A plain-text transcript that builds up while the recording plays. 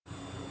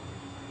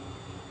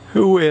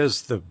Who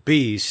is the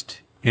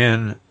beast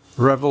in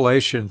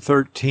Revelation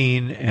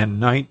 13 and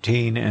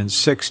 19 and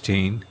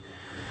 16?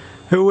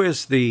 Who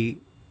is the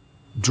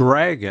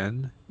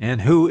dragon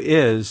and who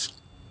is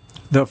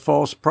the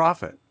false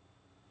prophet?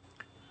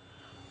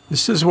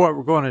 This is what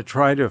we're going to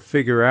try to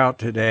figure out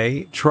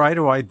today. Try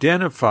to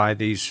identify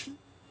these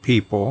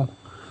people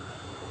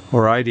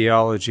or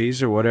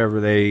ideologies or whatever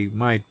they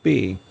might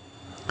be.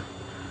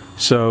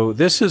 So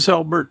this is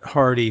Albert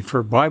Hardy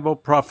for Bible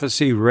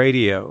Prophecy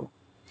Radio.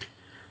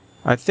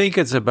 I think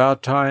it's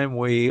about time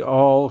we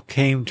all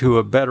came to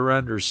a better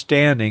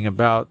understanding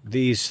about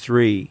these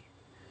three: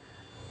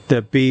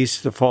 the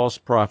beast, the false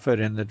prophet,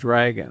 and the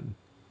dragon.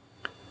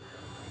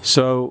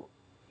 So,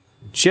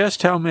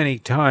 just how many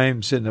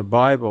times in the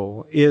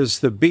Bible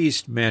is the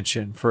beast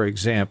mentioned, for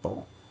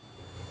example?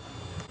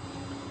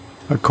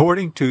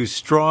 According to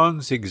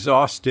Strong's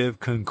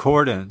Exhaustive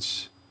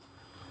Concordance,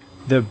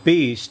 the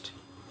beast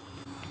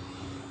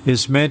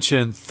is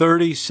mentioned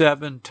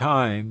 37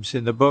 times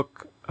in the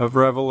book of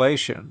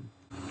Revelation.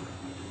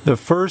 The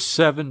first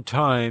 7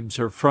 times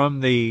are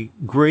from the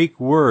Greek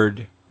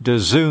word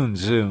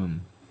dazunzun.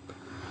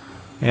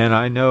 And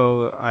I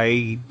know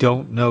I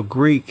don't know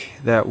Greek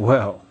that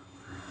well.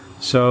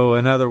 So,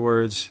 in other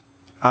words,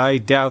 I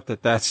doubt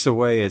that that's the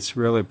way it's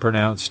really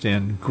pronounced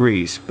in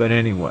Greece. But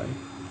anyway,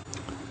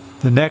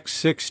 the next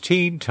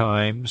 16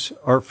 times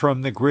are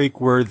from the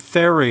Greek word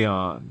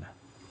therion.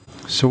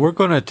 So we're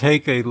going to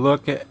take a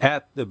look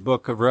at the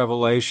book of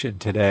Revelation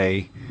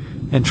today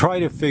and try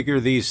to figure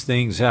these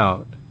things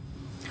out.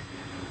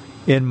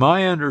 In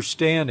my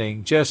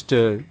understanding, just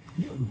to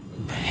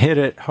hit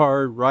it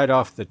hard right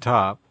off the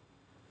top,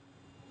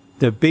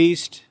 the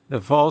beast,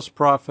 the false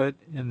prophet,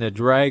 and the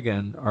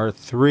dragon are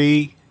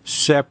 3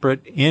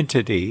 separate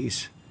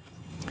entities,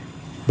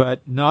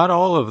 but not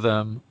all of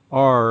them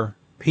are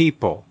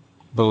people,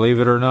 believe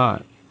it or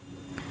not.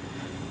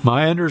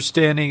 My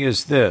understanding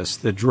is this: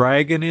 the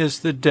dragon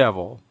is the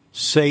devil,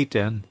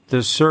 Satan,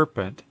 the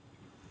serpent,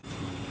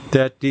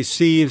 that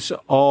deceives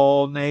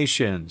all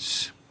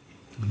nations.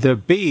 The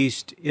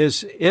beast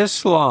is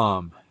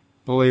Islam,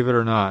 believe it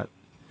or not.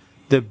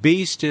 The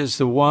beast is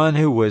the one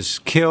who was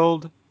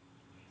killed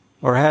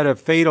or had a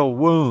fatal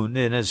wound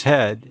in his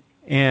head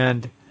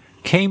and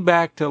came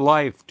back to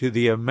life to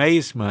the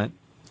amazement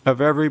of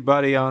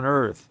everybody on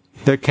earth.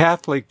 The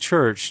Catholic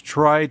Church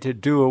tried to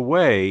do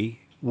away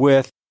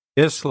with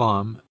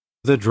Islam.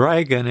 The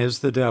dragon is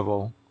the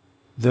devil.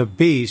 The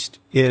beast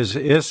is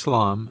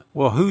Islam.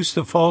 Well, who's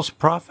the false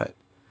prophet?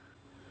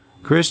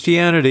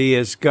 Christianity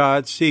is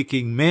God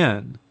seeking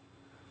men,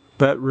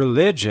 but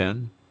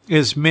religion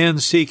is men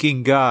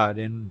seeking God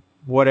in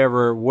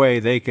whatever way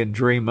they can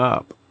dream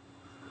up.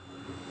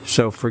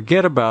 So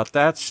forget about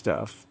that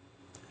stuff.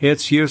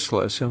 It's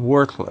useless and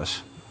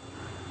worthless.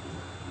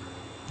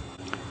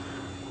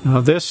 Now,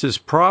 this is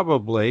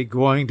probably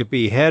going to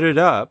be headed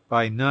up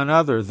by none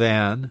other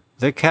than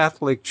the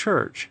Catholic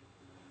Church,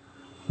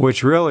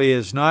 which really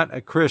is not a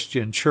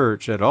Christian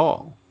church at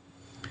all.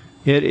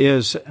 It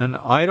is an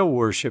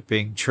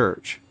idol-worshiping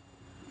church.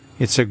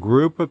 It's a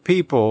group of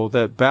people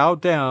that bow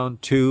down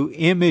to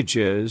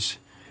images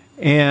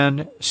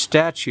and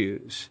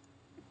statues,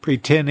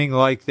 pretending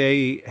like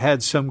they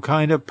had some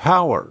kind of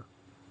power,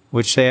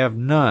 which they have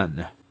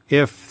none.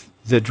 If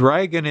the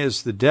dragon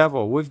is the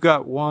devil, we've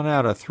got 1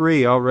 out of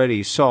 3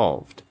 already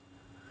solved.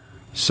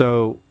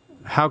 So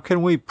how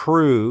can we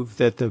prove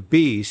that the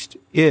beast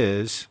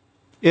is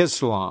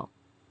Islam?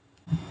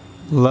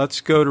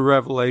 Let's go to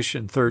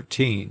Revelation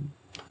 13.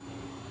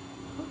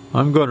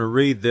 I'm going to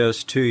read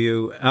this to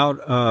you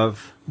out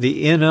of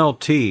the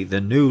NLT,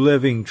 the New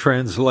Living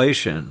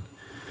Translation.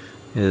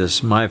 It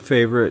is my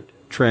favorite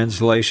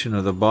translation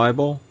of the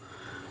Bible.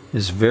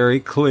 It's very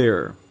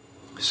clear.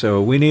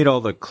 So we need all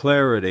the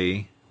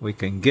clarity we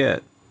can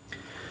get.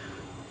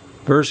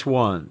 Verse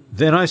 1,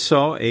 Then I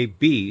saw a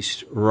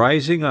beast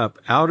rising up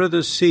out of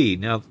the sea.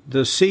 Now,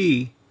 the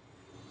sea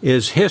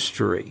is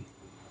history,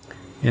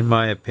 in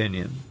my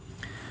opinion.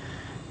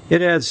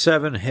 It had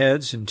 7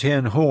 heads and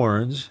 10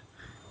 horns,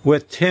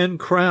 with 10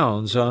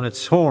 crowns on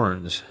its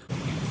horns.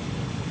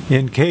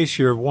 In case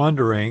you're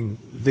wondering,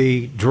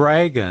 the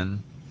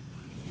dragon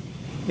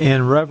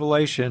in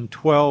Revelation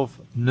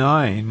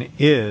 12:9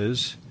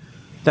 is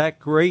that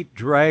great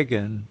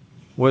dragon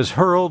was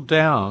hurled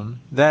down,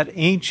 that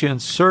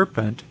ancient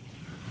serpent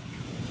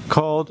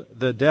called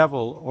the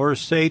devil or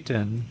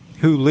Satan,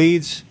 who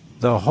leads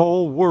the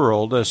whole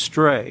world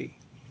astray.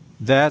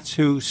 That's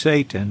who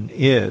Satan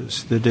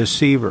is, the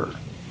deceiver.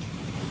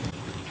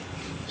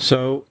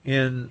 So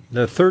in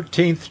the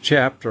 13th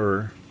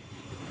chapter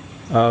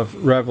of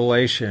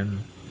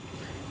Revelation,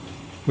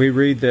 we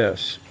read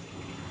this: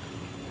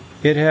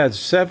 It had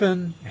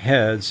 7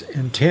 heads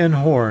and 10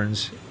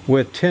 horns,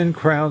 with 10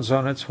 crowns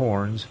on its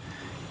horns,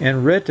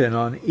 and written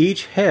on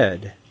each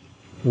head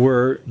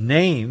were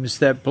names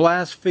that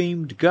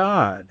blasphemed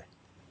God.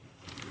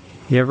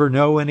 You ever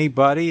know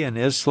anybody in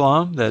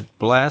Islam that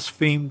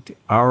blasphemed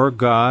our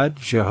God,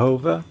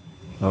 Jehovah?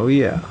 Oh,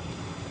 yeah.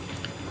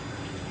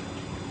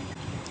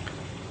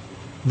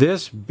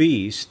 This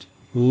beast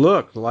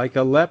looked like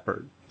a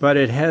leopard, but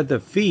it had the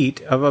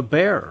feet of a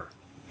bear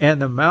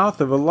and the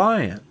mouth of a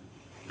lion.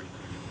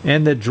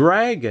 And the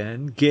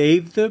dragon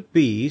gave the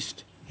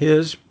beast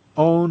his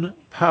own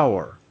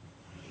power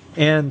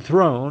and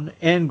throne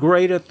and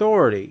great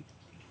authority.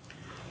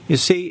 You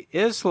see,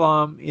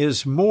 Islam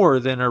is more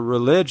than a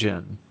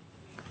religion.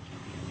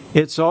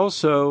 It's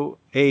also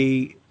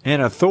an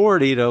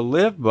authority to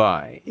live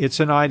by. It's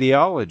an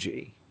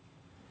ideology.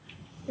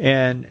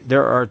 And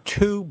there are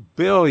 2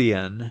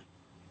 billion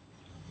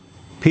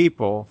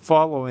people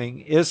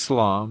following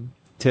Islam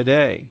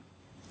today.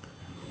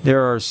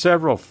 There are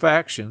several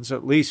factions,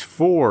 at least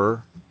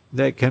 4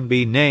 that can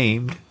be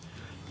named,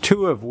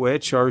 2 of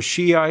which are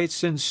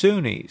Shiites and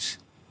Sunnis,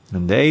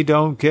 and they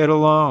don't get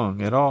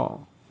along at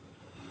all.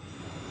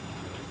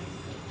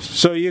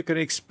 So you can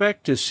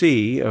expect to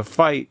see a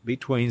fight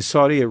between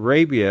Saudi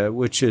Arabia,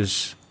 which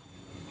is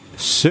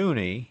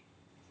Sunni,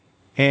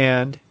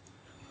 and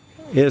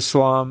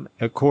Islam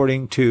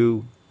according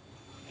to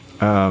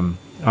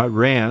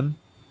Iran,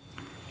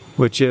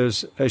 which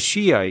is a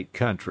Shiite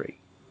country,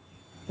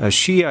 a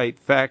Shiite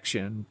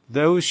faction.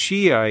 Those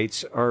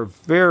Shiites are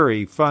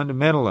very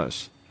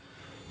fundamentalist.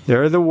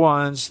 They're the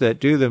ones that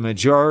do the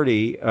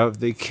majority of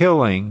the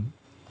killing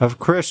of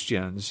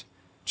Christians,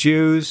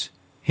 Jews,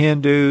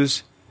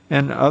 Hindus,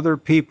 and other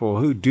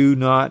people who do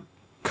not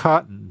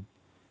cotton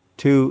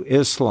to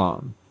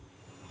Islam.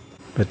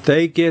 But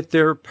they get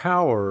their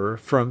power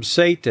from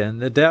Satan,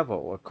 the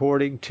devil,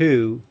 according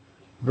to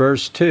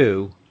verse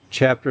 2,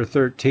 chapter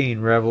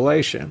 13,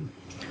 Revelation.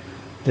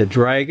 The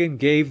dragon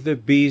gave the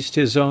beast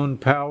his own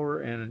power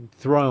and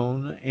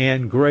throne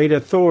and great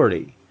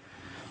authority.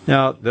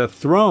 Now, the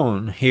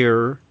throne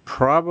here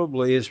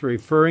probably is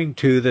referring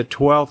to the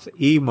 12th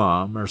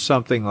Imam or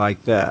something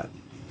like that.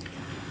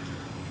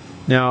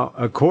 Now,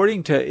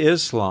 according to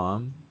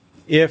Islam,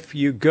 if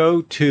you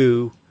go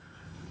to,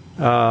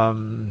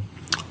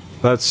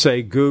 let's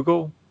say,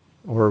 Google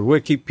or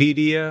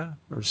Wikipedia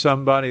or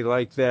somebody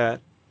like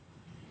that,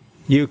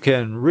 you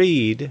can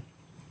read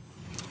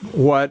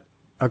what,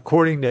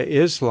 according to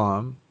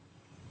Islam,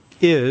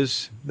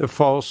 is the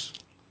false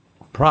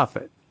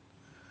prophet.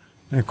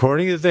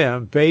 According to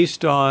them,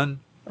 based from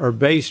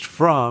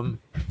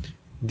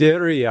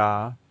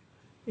Diriyah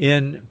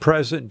in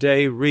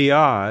present-day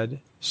Riyadh,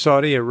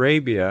 Saudi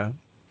Arabia,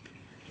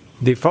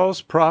 the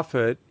false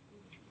prophet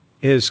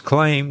is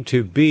claimed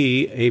to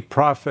be a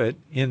prophet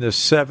in the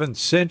 7th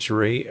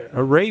century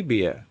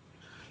Arabia.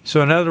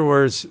 So in other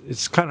words,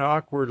 it's kind of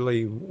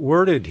awkwardly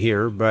worded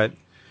here, but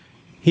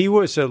he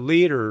was a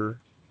leader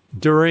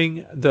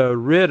during the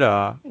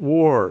Ridda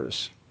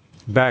Wars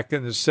back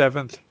in the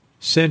 7th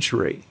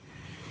century.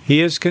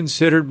 He is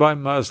considered by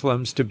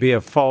Muslims to be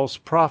a false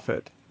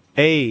prophet,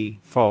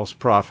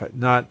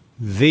 not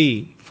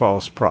the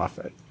false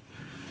prophet.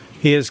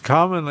 He is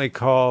commonly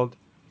called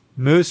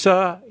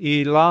Musa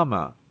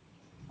Ilama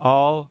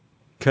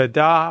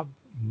al-Kadaba,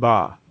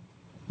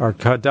 or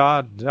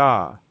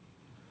Kadada.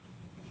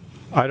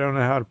 I don't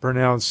know how to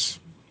pronounce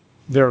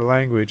their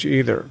language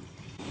either.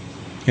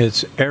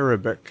 It's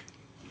Arabic.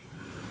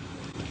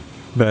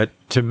 But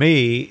to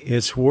me,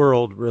 it's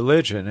world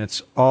religion.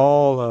 It's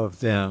all of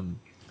them.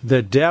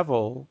 The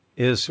devil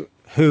is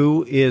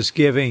who is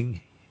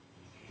giving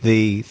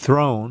the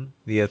throne,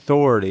 the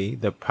authority,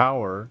 the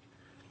power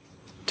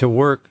to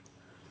work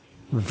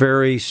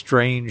very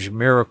strange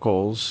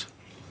miracles.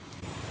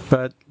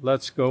 But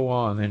let's go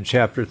on in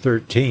chapter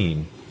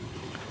 13.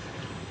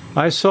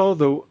 I saw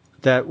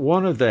that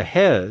one of the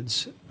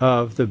heads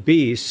of the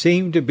beast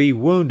seemed to be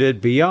wounded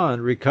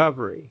beyond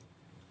recovery,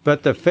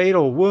 but the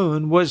fatal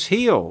wound was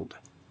healed.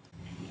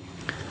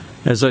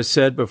 As I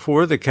said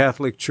before, the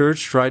Catholic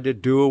Church tried to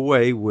do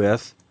away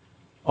with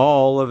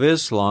all of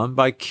Islam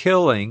by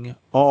killing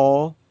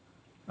all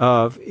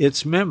of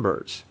its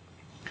members.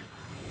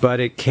 But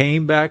it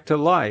came back to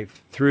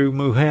life through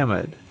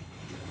Muhammad.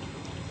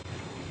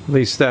 At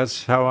least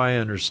that's how I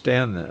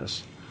understand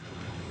this.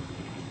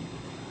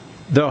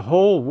 The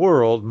whole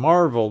world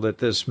marveled at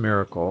this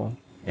miracle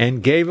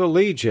and gave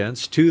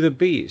allegiance to the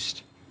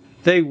beast.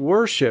 They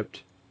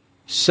worshipped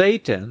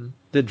Satan,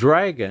 the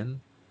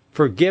dragon,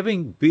 for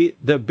giving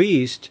the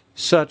beast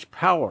such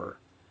power.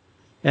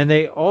 And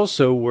they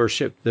also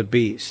worshipped the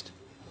beast.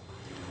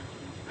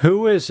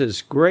 "Who is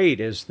as great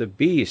as the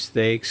beast?"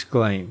 they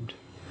exclaimed.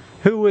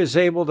 "Who is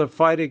able to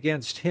fight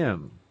against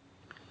him?"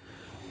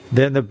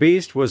 Then the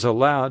beast was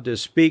allowed to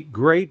speak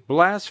great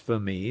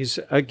blasphemies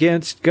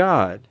against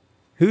God.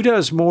 Who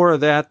does more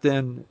of that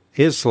than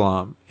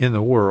Islam in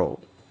the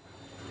world?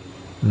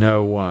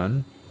 No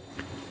one.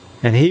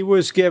 And he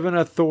was given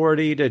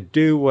authority to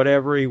do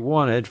whatever he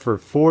wanted for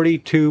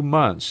 42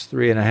 months,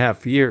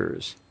 3.5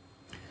 years.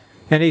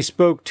 And he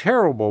spoke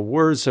terrible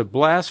words of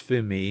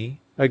blasphemy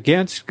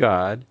against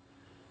God,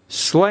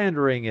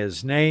 slandering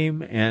his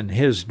name and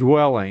his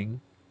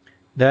dwelling,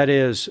 that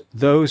is,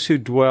 those who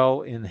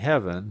dwell in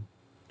heaven.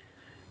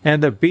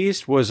 And the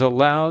beast was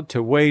allowed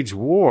to wage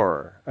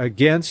war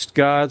against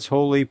God's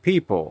holy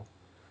people,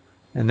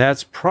 and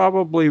that's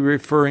probably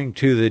referring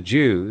to the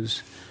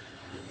Jews,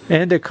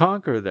 and to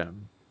conquer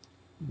them.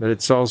 but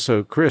it's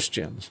also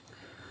Christians,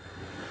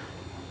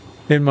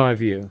 in my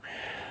view.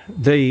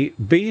 The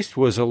beast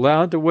was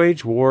allowed to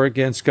wage war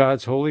against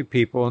God's holy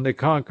people and to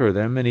conquer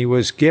them, and he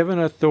was given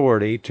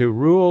authority to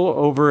rule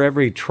over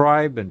every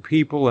tribe and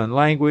people and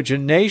language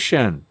and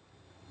nation.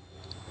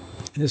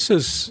 This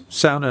is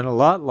sounding a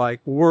lot like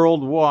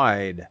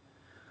worldwide.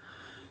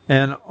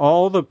 And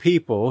all the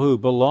people who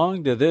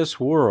belonged to this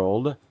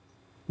world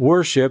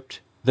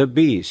worshipped the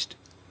beast.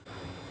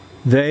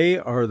 They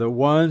are the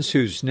ones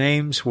whose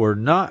names were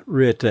not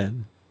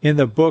written in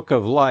the book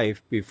of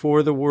life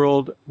before the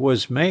world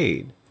was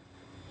made,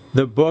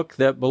 the book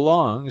that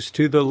belongs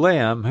to the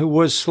Lamb who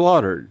was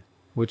slaughtered,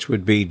 which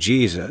would be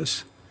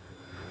Jesus.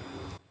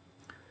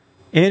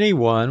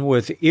 Anyone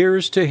with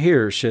ears to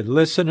hear should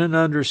listen and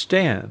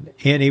understand.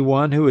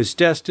 Anyone who is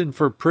destined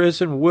for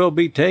prison will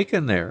be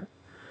taken there.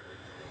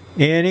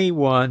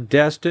 Anyone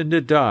destined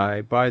to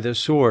die by the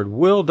sword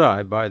will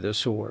die by the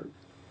sword.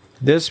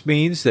 This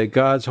means that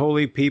God's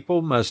holy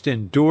people must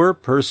endure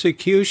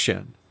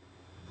persecution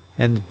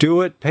and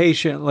do it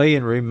patiently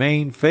and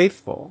remain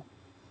faithful.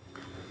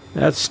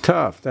 That's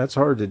tough. That's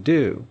hard to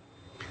do.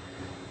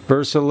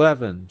 Verse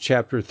 11,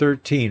 chapter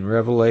 13,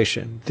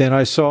 Revelation. Then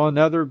I saw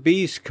another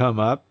beast come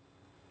up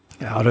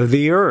out of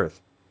the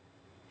earth.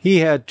 He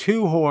had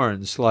 2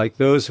 horns like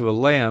those of a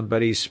lamb,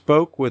 but he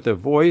spoke with the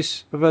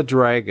voice of a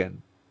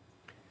dragon.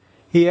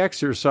 He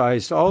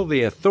exercised all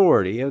the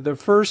authority of the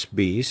first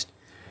beast,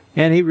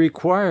 and he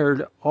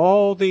required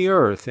all the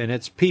earth and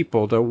its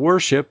people to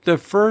worship the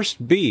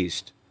first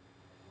beast,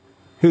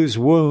 whose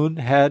wound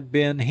had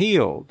been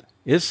healed,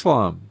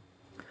 Islam.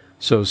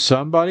 So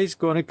somebody's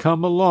going to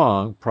come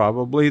along,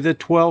 probably the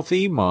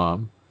 12th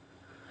Imam,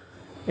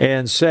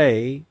 and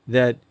say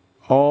that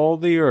all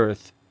the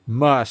earth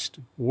must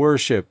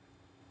worship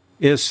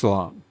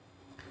Islam.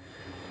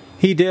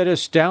 He did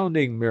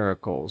astounding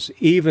miracles,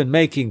 even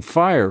making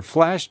fire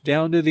flash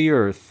down to the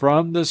earth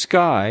from the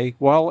sky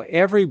while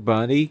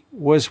everybody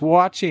was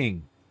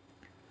watching.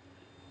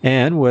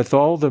 And with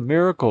all the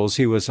miracles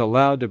he was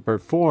allowed to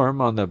perform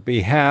on the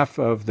behalf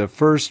of the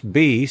first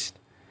beast,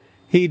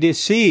 he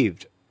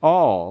deceived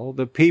all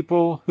the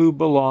people who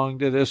belong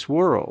to this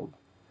world.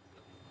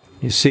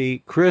 You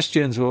see,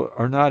 Christians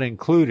are not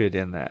included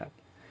in that.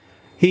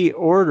 He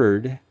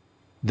ordered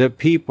the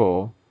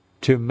people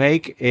to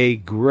make a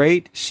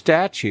great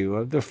statue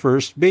of the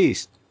first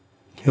beast,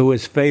 who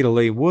was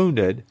fatally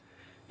wounded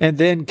and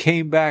then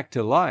came back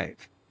to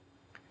life.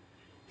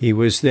 He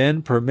was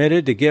then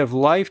permitted to give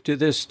life to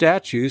this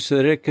statue so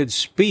that it could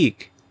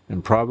speak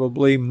and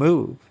probably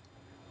move.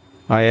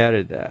 I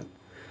added that.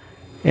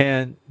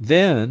 And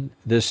then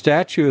the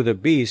statue of the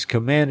beast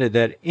commanded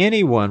that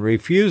anyone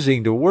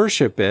refusing to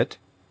worship it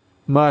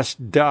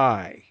must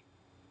die.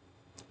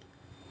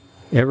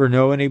 Ever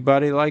know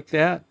anybody like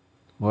that?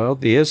 Well,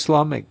 the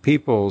Islamic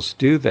peoples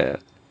do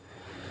that.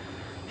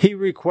 He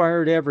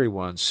required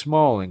everyone,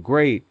 small and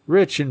great,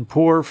 rich and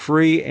poor,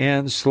 free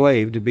and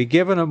slave, to be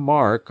given a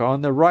mark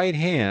on the right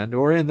hand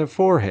or in the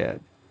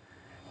forehead.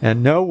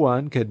 And no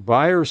one could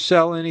buy or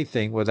sell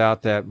anything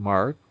without that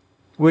mark,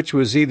 which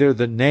was either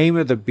the name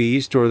of the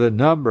beast or the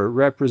number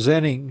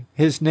representing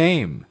his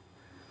name.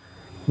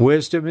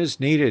 Wisdom is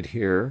needed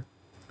here.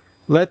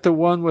 Let the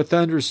one with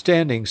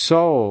understanding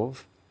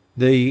solve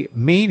the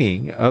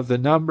meaning of the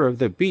number of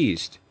the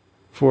beast,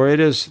 for it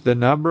is the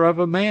number of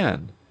a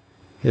man.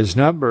 His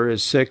number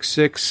is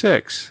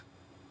 666.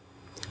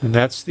 And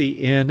that's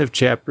the end of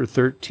chapter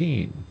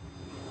 13.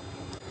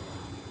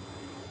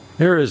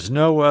 There is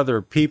no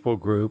other people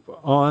group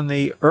on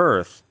the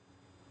earth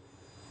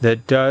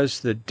that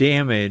does the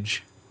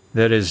damage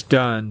that is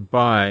done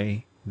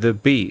by the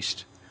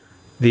beast,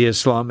 the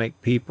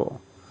Islamic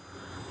people.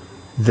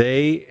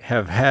 They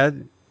have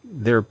had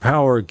their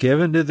power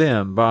given to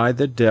them by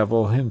the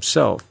devil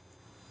himself,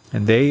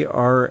 and they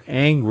are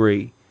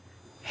angry,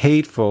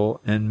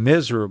 hateful, and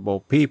miserable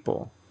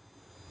people.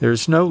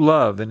 There's no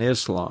love in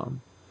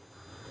Islam.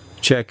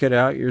 Check it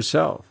out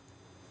yourself.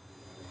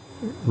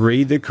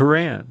 Read the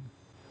Quran.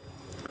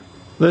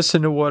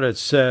 Listen to what it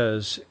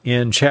says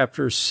in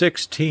chapter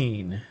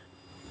 16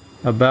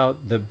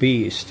 about the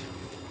beast.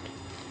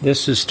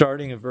 This is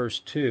starting at verse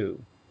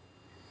 2.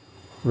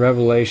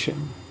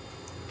 Revelation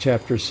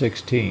chapter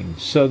 16.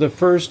 So the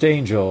first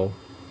angel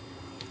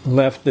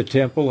left the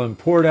temple and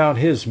poured out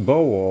his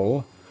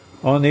bowl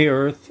on the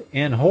earth,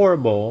 and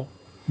horrible,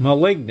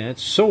 malignant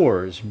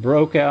sores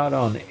broke out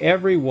on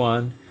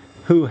everyone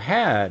who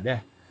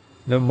had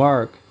the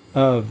mark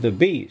of the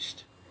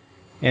beast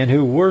and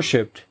who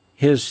worshipped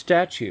his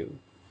statue.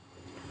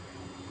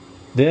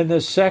 Then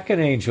the second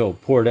angel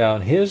poured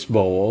out his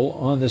bowl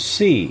on the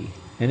sea,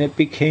 and it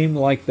became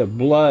like the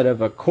blood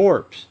of a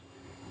corpse,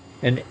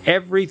 and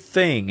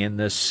everything in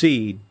the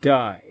sea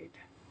died.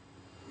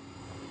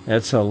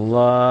 That's a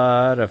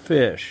lot of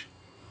fish.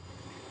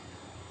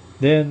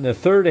 Then the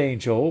third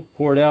angel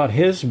poured out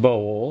his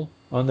bowl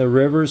on the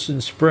rivers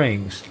and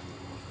springs,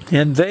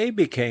 and they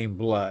became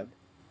blood.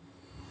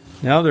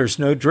 Now there's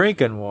no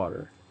drinking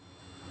water.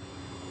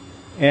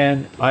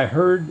 And I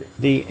heard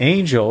the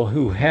angel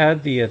who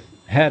had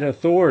had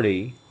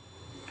authority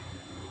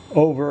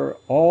over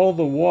all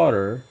the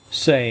water,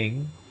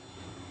 saying,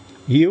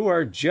 "You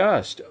are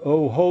just,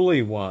 O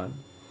Holy One,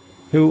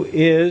 who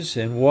is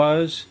and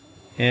was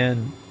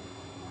and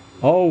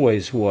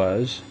always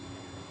was."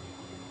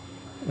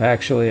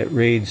 Actually, it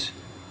reads,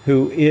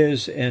 "Who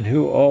is and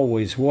who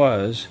always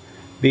was,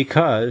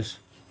 because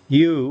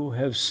you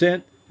have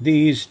sent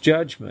these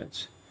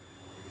judgments,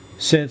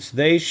 since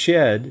they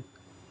shed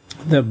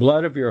the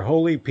blood of your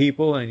holy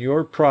people and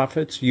your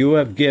prophets. You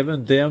have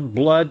given them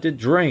blood to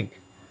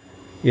drink.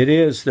 It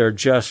is their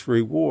just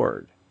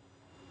reward."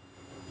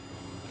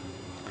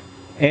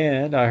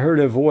 And I heard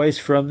a voice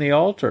from the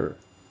altar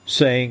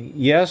saying,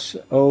 "Yes,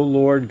 O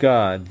Lord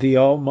God, the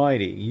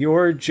Almighty,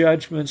 your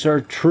judgments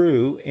are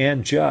true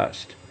and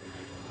just."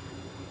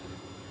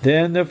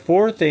 Then the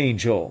fourth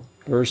angel,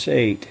 verse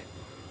 8,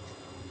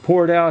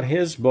 poured out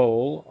his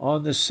bowl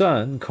on the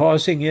sun,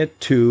 causing it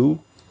to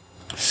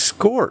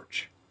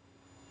scorch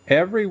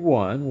every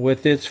one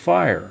with its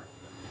fire.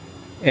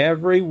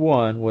 Every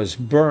one was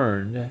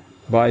burned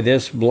by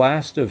this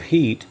blast of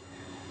heat,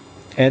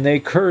 and they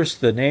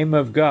cursed the name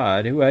of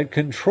God who had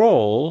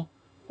control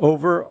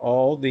over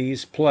all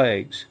these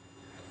plagues.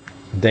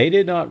 They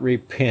did not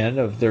repent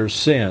of their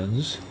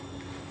sins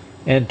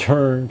and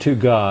turn to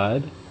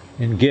God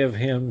and give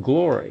him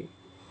glory.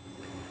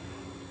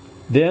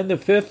 Then the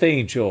fifth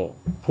angel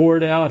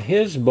poured out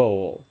his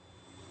bowl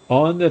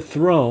on the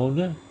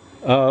throne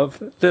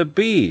of the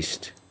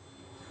beast,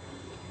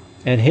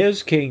 and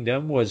his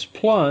kingdom was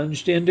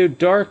plunged into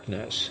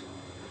darkness.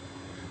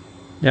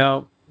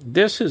 Now,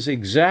 this is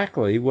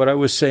exactly what I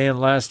was saying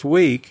last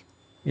week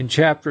in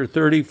chapter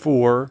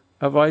 34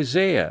 of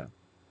Isaiah.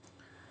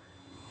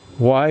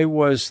 Why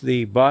was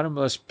the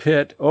bottomless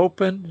pit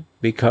opened?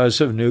 Because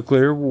of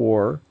nuclear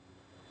war,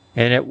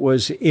 and it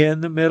was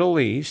in the Middle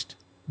East,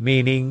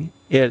 meaning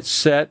it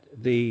set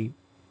the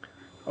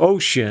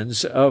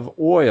oceans of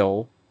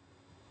oil,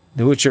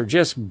 which are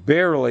just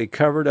barely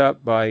covered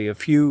up by a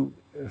few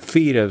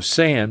feet of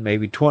sand,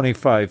 maybe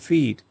 25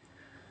 feet.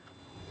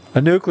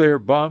 A nuclear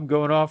bomb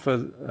going off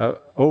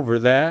over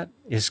that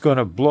is going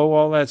to blow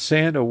all that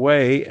sand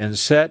away and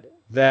set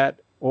that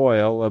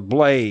oil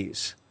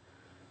ablaze.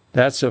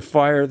 That's a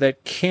fire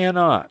that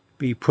cannot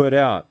be put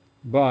out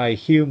by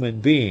human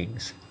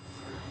beings.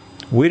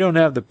 We don't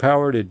have the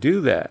power to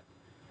do that.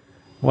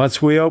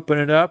 Once we open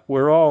it up,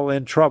 we're all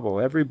in trouble,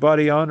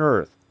 everybody on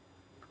earth.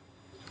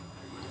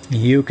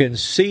 You can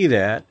see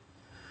that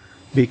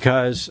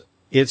because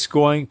it's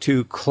going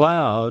to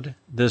cloud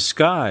the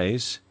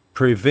skies,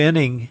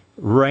 preventing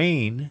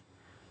rain,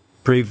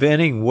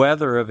 preventing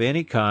weather of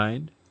any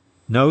kind.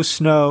 No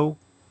snow,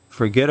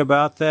 forget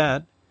about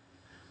that,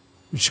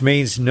 which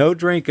means no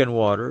drinking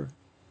water,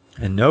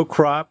 and no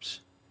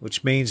crops,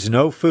 which means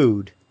no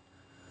food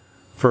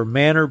for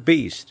man or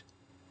beast.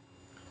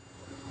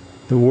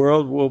 The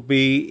world will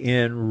be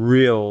in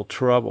real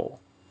trouble,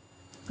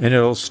 and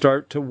it'll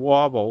start to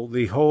wobble.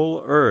 The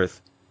whole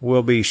earth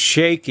will be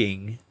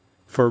shaking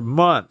for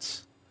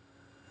months.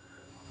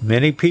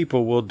 Many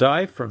people will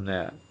die from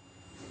that.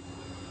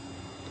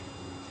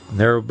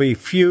 There will be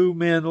few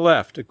men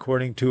left,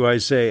 according to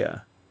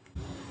Isaiah.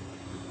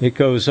 It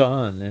goes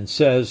on and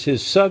says,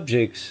 his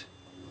subjects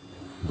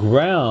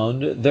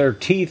ground their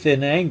teeth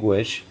in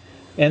anguish,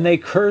 and they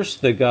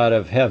cursed the God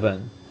of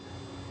heaven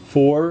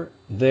for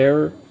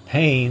their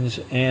pains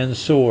and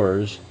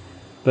sores,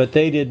 but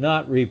they did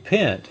not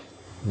repent.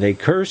 They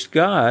cursed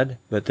God,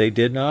 but they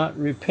did not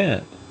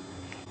repent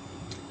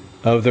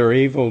of their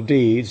evil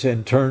deeds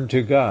and turned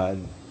to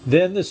God.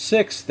 Then the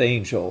sixth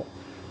angel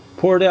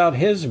poured out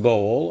his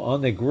bowl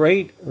on the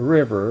great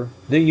river,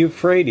 the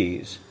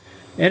Euphrates,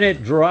 and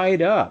it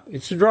dried up.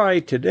 It's dry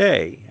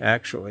today,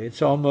 actually.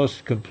 It's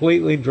almost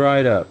completely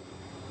dried up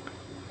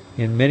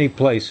in many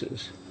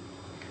places.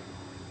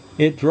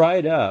 It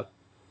dried up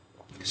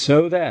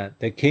so that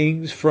the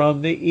kings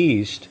from the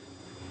east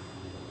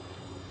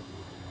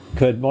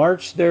could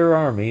march their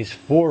armies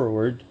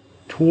forward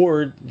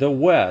toward the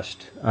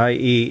west,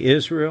 i.e.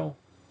 Israel,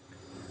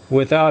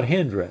 without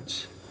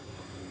hindrance.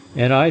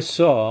 And I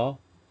saw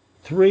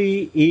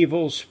 3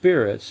 evil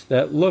spirits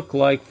that looked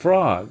like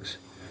frogs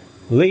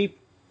leap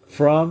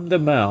from the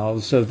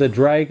mouths of the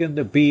dragon,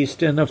 the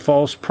beast, and the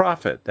false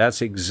prophet.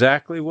 That's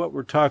exactly what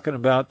we're talking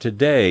about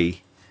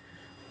today.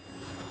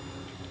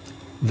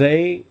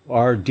 They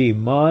are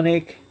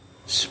demonic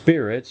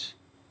spirits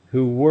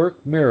who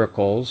work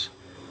miracles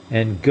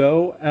and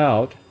go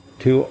out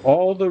to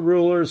all the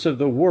rulers of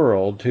the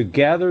world to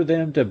gather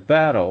them to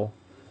battle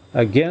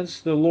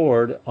against the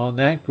Lord on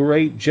that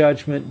great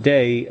judgment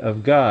day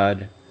of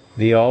God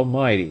the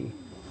Almighty.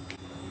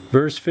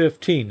 Verse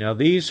 15. Now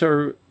these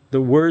are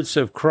the words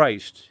of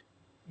Christ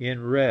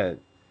in red.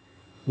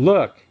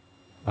 Look,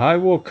 I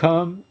will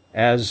come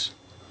as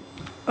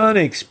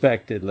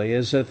unexpectedly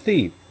as a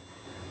thief.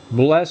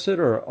 Blessed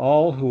are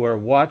all who are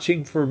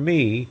watching for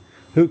me,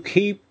 who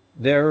keep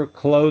their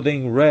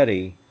clothing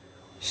ready,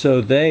 so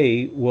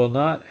they will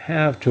not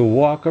have to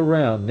walk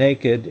around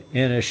naked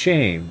and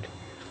ashamed.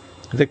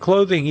 The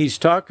clothing he's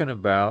talking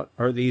about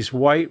are these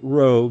white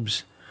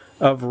robes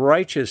of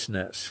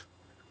righteousness,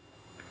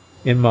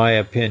 in my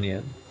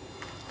opinion.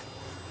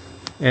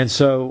 And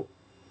so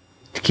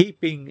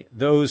keeping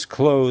those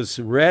clothes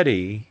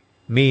ready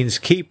means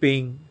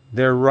keeping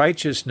their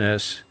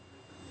righteousness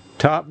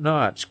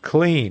top-notch,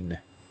 clean,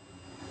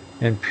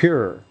 and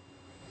pure.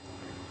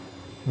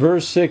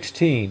 Verse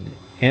 16,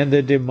 and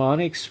the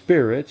demonic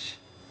spirits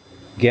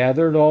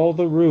gathered all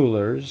the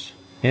rulers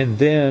and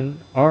then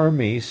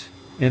armies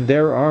and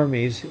their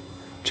armies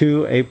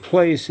to a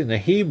place in the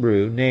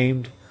Hebrew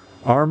named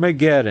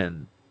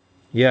Armageddon.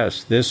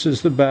 Yes, this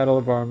is the Battle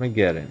of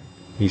Armageddon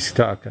he's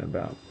talking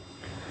about.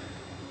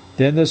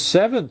 Then the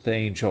seventh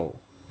angel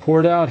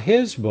poured out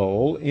his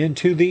bowl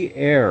into the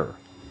air,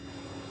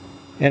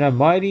 and a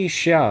mighty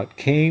shout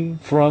came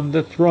from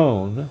the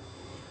throne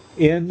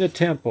in the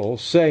temple,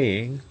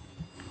 saying,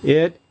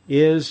 "It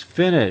is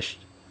finished."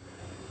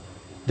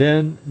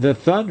 Then the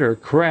thunder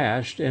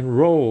crashed and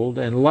rolled,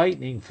 and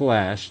lightning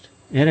flashed,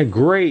 and a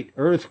great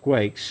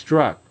earthquake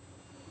struck.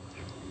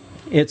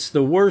 It's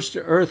the worst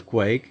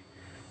earthquake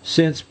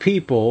since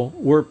people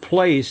were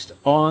placed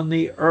on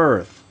the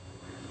earth.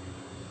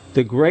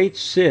 The great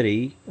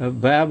city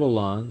of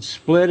Babylon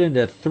split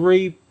into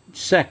 3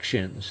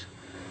 sections,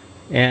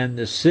 and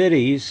the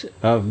cities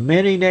of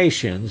many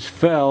nations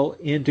fell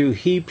into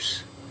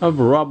heaps of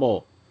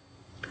rubble.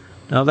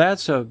 Now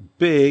that's a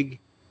big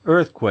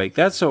earthquake.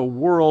 That's a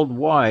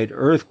worldwide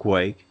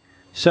earthquake,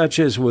 such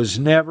as was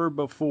never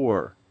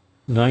before.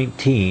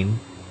 19,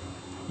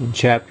 in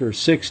chapter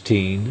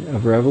 16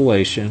 of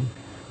Revelation.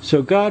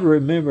 So God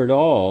remembered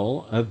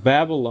all of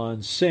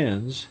Babylon's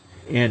sins,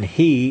 and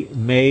he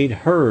made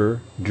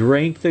her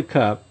drink the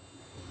cup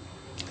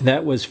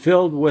that was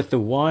filled with the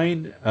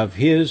wine of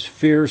his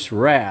fierce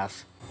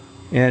wrath,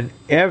 and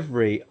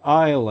every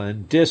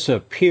island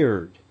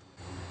disappeared,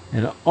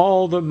 and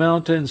all the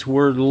mountains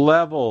were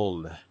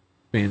leveled,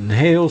 and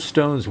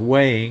hailstones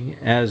weighing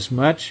as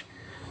much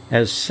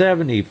as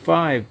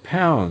 75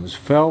 pounds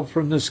fell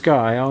from the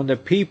sky on the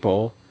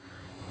people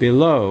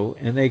below,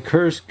 and they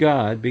cursed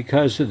God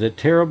because of the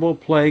terrible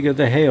plague of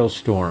the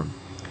hailstorm.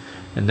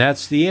 And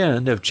that's the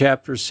end of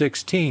chapter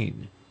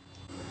 16.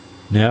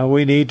 Now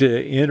we need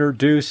to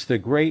introduce the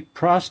great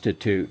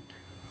prostitute.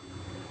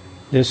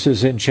 This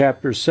is in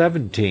chapter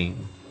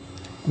 17.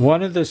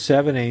 One of the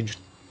seven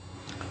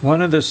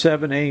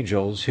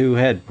angels who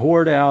had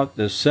poured out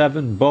the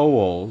 7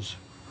 bowls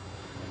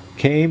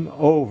came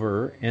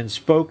over and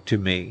spoke to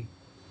me.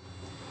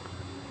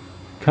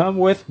 "Come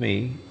with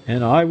me,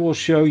 and I will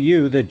show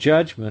you the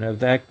judgment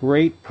of that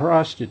great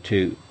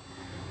prostitute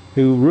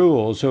who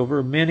rules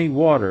over many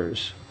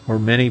waters," or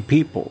many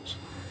peoples.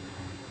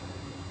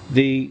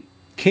 "The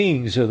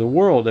kings of the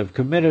world have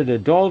committed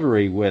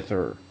adultery with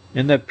her,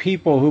 and the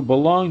people who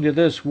belong to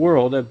this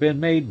world have been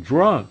made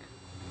drunk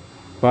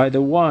by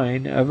the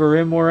wine of her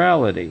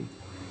immorality."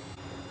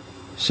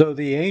 So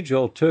the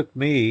angel took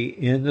me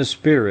in the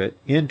spirit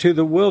into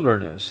the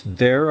wilderness.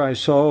 There I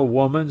saw a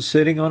woman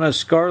sitting on a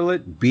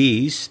scarlet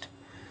beast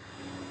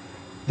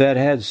that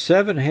had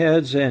 7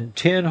 heads and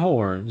 10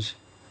 horns,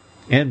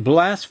 and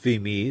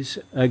blasphemies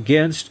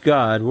against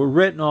God were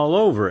written all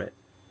over it,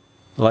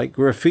 like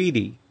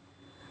graffiti.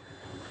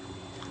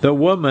 The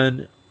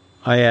woman,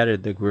 I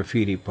added the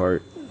graffiti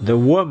part, the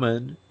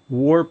woman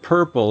wore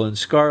purple and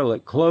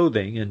scarlet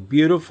clothing and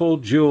beautiful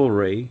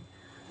jewelry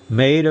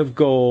made of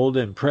gold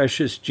and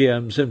precious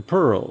gems and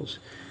pearls.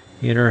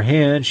 In her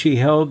hand she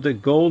held the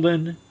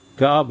golden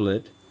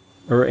goblet,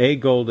 or a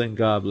golden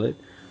goblet,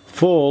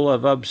 full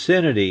of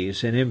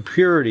obscenities and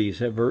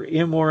impurities of her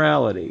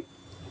immorality.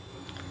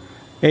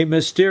 A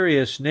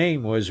mysterious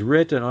name was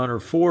written on her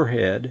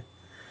forehead: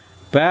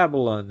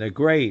 Babylon the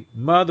Great,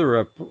 mother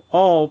of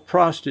all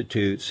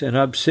prostitutes and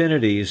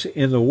obscenities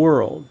in the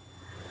world.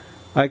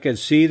 I could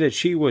see that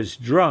she was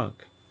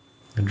drunk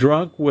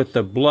with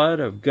the blood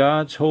of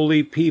God's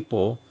holy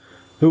people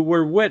who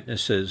were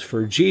witnesses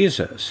for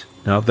Jesus.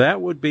 Now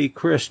that would be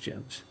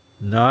Christians,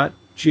 not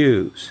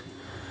Jews.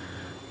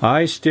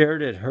 I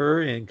stared at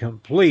her in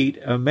complete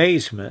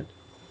amazement.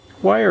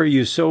 "Why are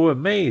you so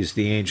amazed?"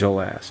 the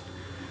angel asked.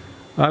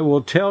 I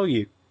will tell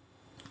you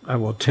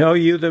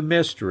the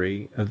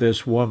mystery of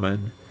this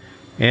woman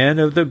and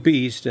of the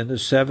beast and the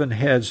 7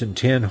 heads and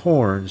 10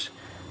 horns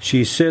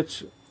she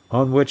sits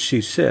on which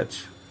she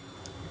sits.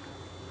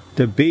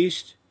 The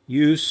beast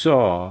you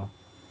saw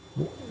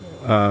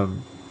was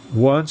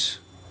once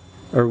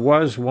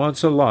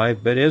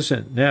alive, but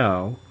isn't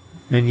now,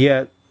 and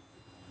yet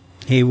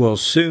he will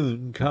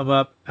soon come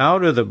up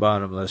out of the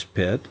bottomless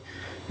pit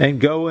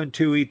and go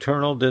into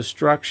eternal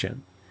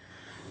destruction.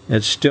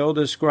 It's still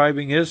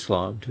describing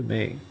Islam to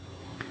me.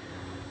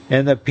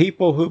 And the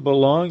people who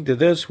belong to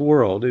this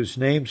world, whose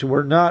names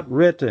were not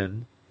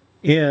written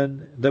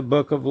in the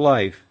book of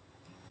life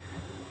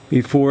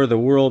before the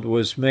world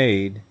was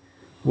made,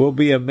 will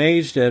be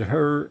amazed at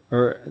her,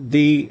 or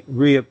the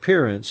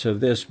reappearance of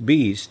this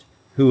beast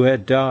who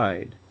had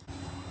died.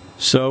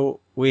 So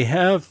we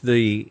have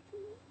the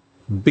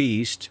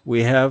beast,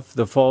 we have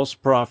the false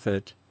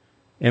prophet,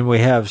 and we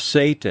have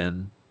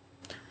Satan.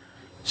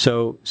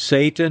 So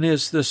Satan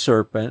is the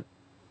serpent,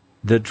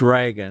 the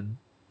dragon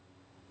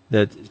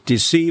that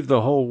deceived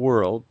the whole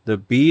world. The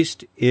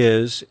beast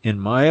is, in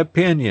my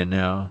opinion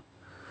now,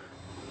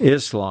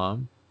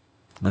 Islam,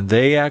 and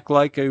they act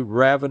like a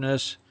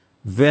ravenous,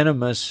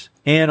 venomous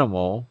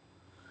animal,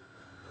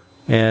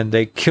 and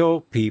they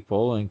kill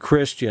people, and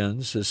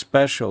Christians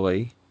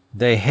especially.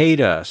 They hate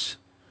us.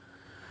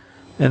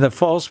 And the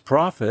false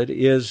prophet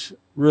is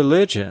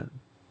religion,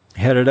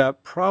 headed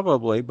up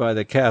probably by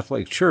the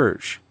Catholic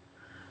Church.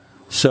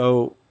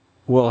 So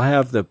we'll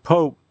have the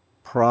Pope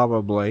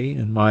probably,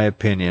 in my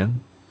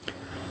opinion,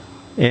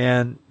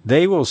 and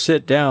they will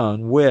sit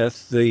down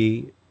with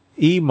the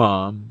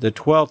Imam, the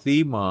 12th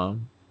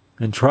Imam,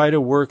 and try to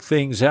work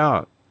things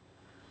out.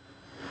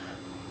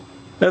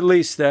 At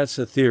least that's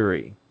a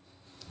theory.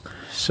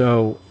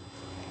 So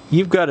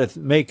you've got to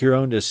make your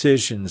own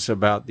decisions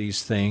about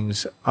these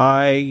things.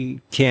 I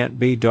can't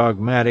be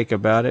dogmatic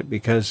about it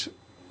because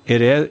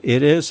it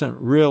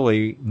isn't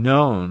really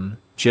known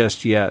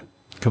just yet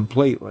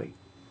completely.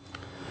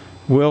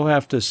 We'll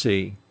have to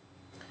see.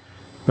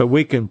 But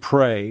we can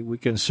pray. We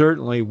can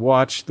certainly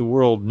watch the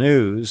world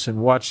news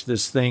and watch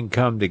this thing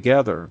come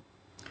together.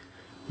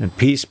 And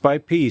piece by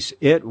piece,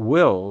 it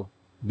will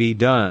be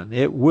done.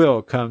 It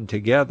will come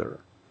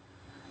together.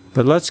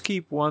 But let's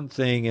keep one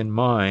thing in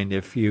mind,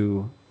 if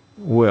you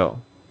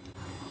will.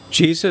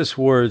 Jesus'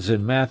 words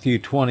in Matthew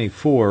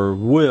 24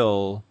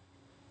 will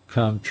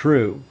come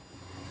true.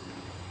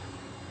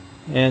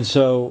 And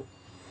so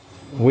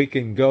we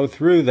can go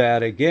through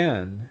that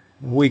again.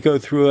 We go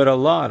through it a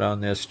lot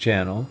on this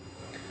channel,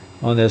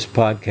 on this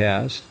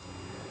podcast.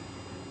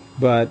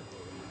 But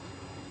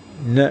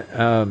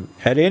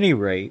at any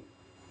rate,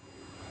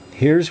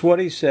 here's what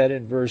he said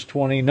in verse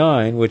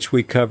 29, which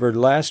we covered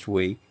last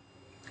week.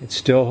 It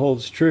still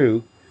holds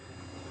true.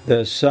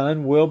 The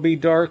sun will be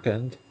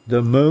darkened,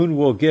 the moon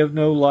will give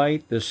no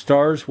light, the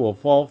stars will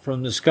fall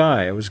from the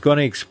sky. I was going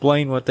to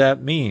explain what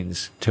that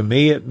means. To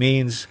me, it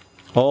means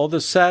all the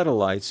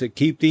satellites that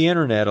keep the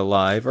internet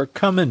alive are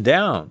coming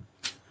down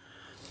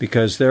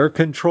because they're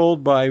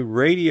controlled by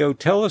radio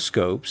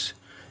telescopes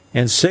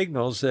and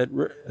signals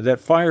that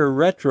fire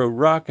retro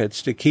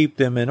rockets to keep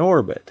them in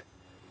orbit.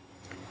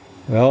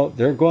 Well,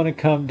 they're going to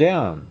come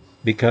down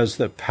because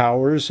the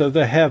powers of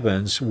the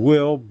heavens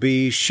will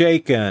be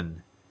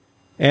shaken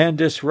and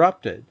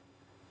disrupted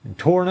and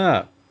torn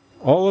up.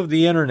 All of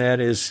the internet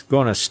is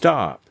going to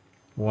stop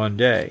one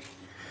day.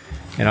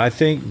 And I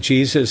think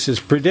Jesus is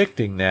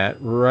predicting that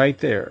right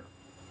there.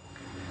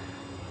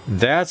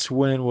 That's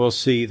when we'll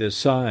see the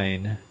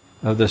sign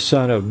of the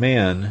Son of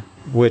Man,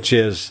 which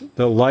is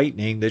the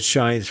lightning that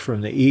shines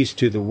from the east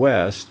to the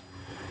west.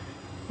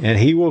 And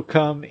he will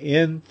come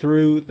in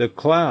through the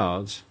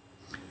clouds,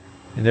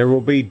 and there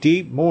will be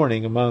deep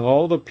mourning among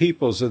all the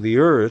peoples of the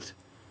earth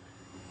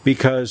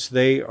because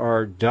they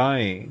are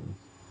dying.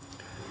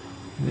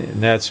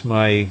 And that's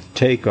my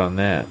take on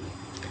that.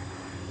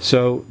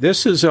 So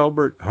this is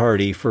Albert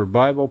Hardy for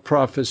Bible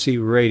Prophecy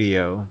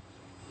Radio.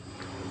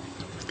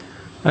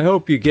 I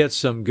hope you get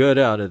some good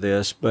out of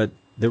this, but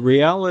the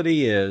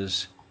reality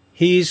is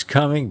he's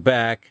coming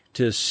back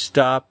to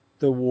stop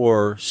the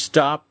war,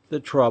 stop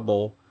the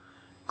trouble,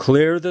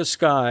 clear the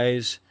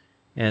skies,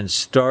 and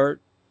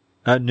start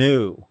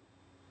anew.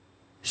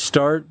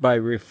 Start by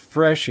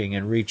refreshing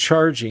and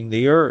recharging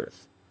the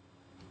earth.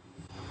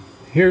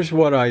 Here's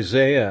what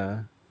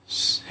Isaiah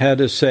had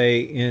to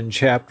say in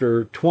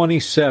chapter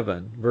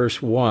 27,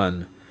 verse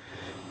 1.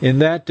 In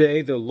that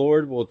day the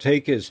Lord will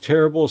take his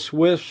terrible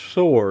swift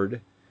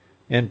sword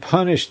and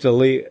punish the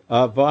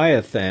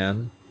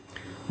Leviathan,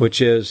 which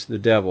is the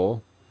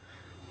devil,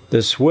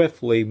 the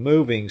swiftly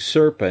moving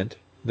serpent,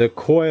 the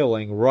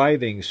coiling,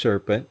 writhing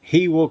serpent.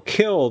 He will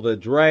kill the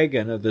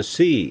dragon of the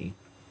sea.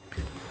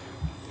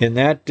 In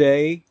that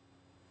day,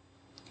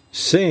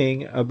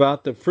 sing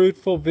about the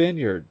fruitful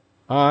vineyard.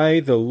 I,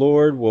 the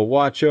Lord, will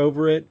watch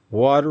over it,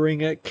 watering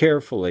it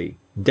carefully.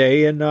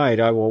 Day and night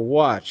I will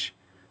watch,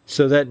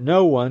 so that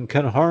no one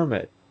can harm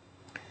it.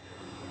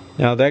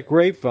 Now, that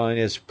grapevine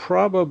is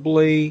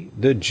probably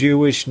the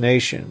Jewish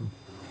nation.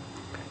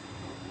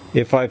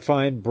 If I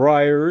find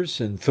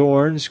briars and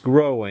thorns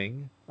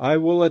growing, I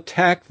will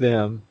attack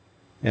them,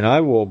 and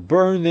I will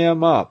burn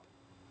them up,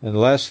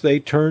 unless they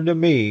turn to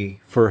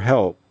me for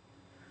help.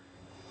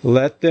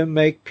 Let them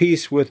make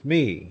peace with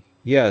me.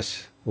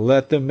 Yes,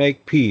 let them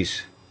make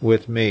peace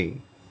with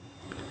me.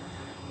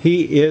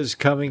 He is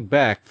coming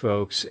back,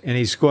 folks, and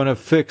he's going to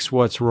fix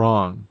what's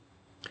wrong.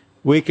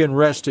 We can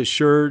rest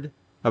assured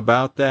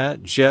about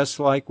that, just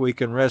like we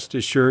can rest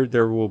assured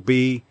there will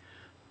be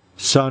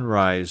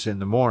sunrise in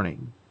the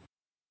morning.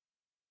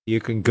 You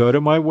can go to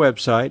my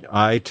website,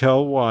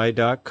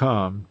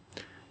 itellwhy.com,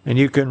 and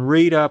you can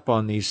read up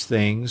on these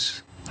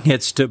things.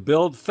 It's to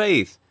build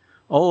faith.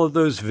 All of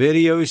those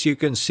videos you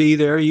can see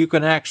there, you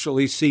can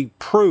actually see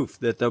proof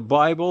that the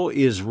Bible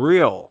is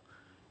real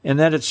and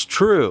that it's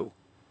true.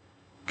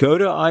 Go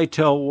to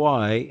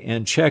itellwhy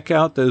and check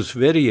out those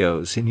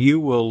videos, and you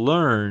will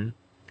learn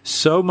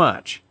so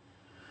much.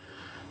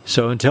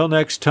 So until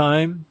next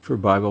time, for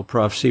Bible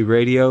Prophecy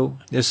Radio,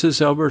 this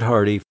is Albert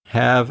Hardy.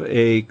 Have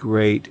a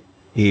great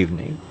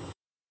evening.